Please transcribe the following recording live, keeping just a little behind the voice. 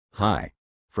Hi.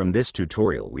 From this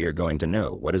tutorial we are going to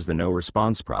know what is the no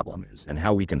response problem is and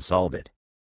how we can solve it.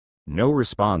 No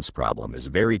response problem is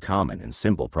very common and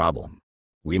simple problem.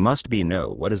 We must know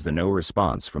what is the no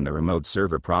response from the remote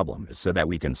server problem is so that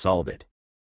we can solve it.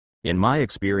 In my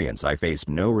experience I faced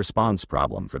no response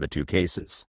problem for the two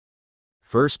cases.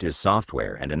 First is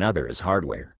software and another is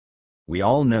hardware. We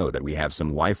all know that we have some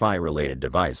Wi-Fi related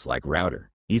device like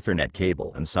router, Ethernet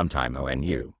cable and sometime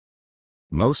ONU.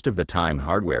 Most of the time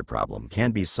hardware problem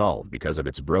can't be solved because of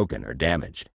it's broken or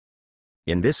damaged.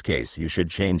 In this case you should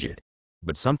change it.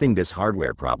 But something this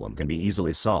hardware problem can be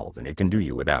easily solved and it can do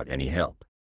you without any help.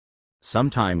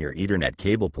 Sometime your Ethernet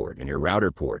cable port and your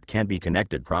router port can't be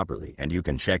connected properly and you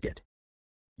can check it.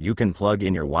 You can plug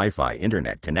in your Wi-Fi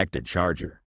internet connected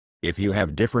charger. If you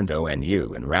have different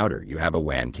ONU and router you have a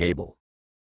WAN cable,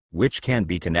 which can't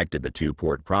be connected the two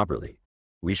port properly.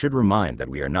 We should remind that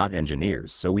we are not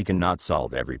engineers so we cannot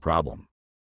solve every problem.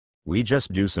 We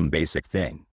just do some basic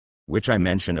thing, which I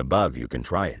mentioned above. You can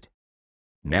try it.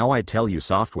 Now I tell you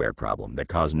software problem that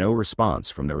cause no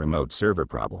response from the remote server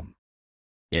problem.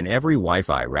 In every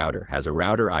Wi-Fi router has a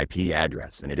router IP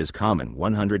address and it is common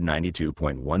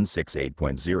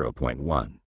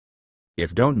 192.168.0.1.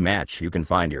 If don't match you can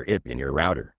find your IP in your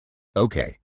router.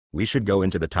 Okay, we should go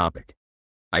into the topic.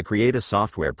 I create a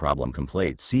software problem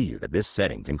complaint. See you that this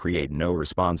setting can create no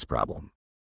response problem.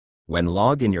 When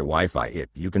log in your Wi-Fi IP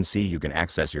you can see you can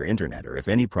access your internet or if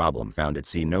any problem found it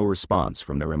see no response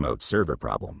from the remote server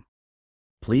problem.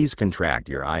 Please contract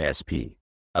your ISP.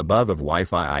 Above of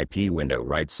Wi-Fi IP window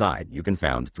right side you can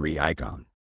found 3 icon.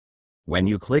 When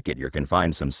you click it you can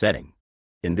find some setting.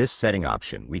 In this setting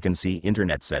option we can see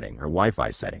internet setting or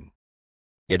Wi-Fi setting.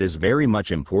 It is very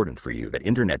much important for you that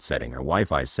internet setting or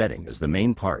Wi-Fi setting is the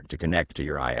main part to connect to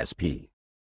your ISP.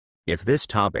 If this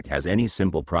topic has any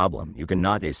simple problem you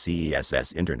cannot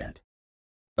access internet.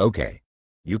 Okay.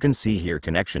 You can see here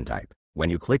connection type. When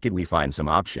you click it we find some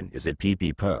option is it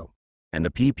PPPO. And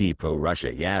the PPPO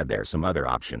Russia there's some other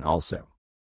option also.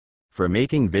 For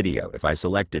making video if I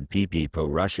selected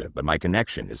PPPO Russia but my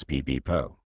connection is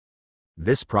PPPO.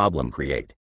 This problem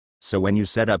create. So when you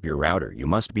set up your router you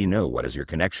must know what is your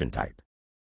connection type.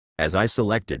 As I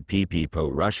selected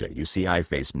PPPO Russia you see I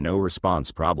faced no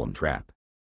response problem trap.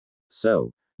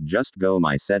 So, just go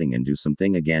my setting and do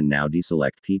something again now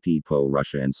deselect PPPO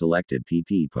Russia and selected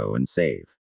PPPO and save.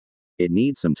 It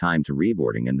needs some time to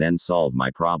reboarding and then solve my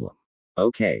problem.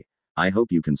 Okay, I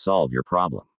hope you can solve your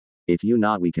problem. If you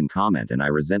not we can comment and I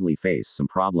recently face some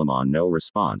problem on no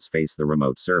response face the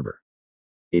remote server.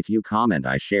 If you comment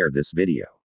I share this video.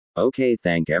 Okay,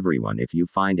 thank everyone. If you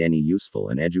find any useful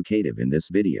and educative in this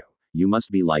video, you must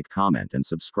like, comment and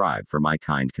subscribe for my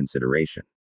kind consideration.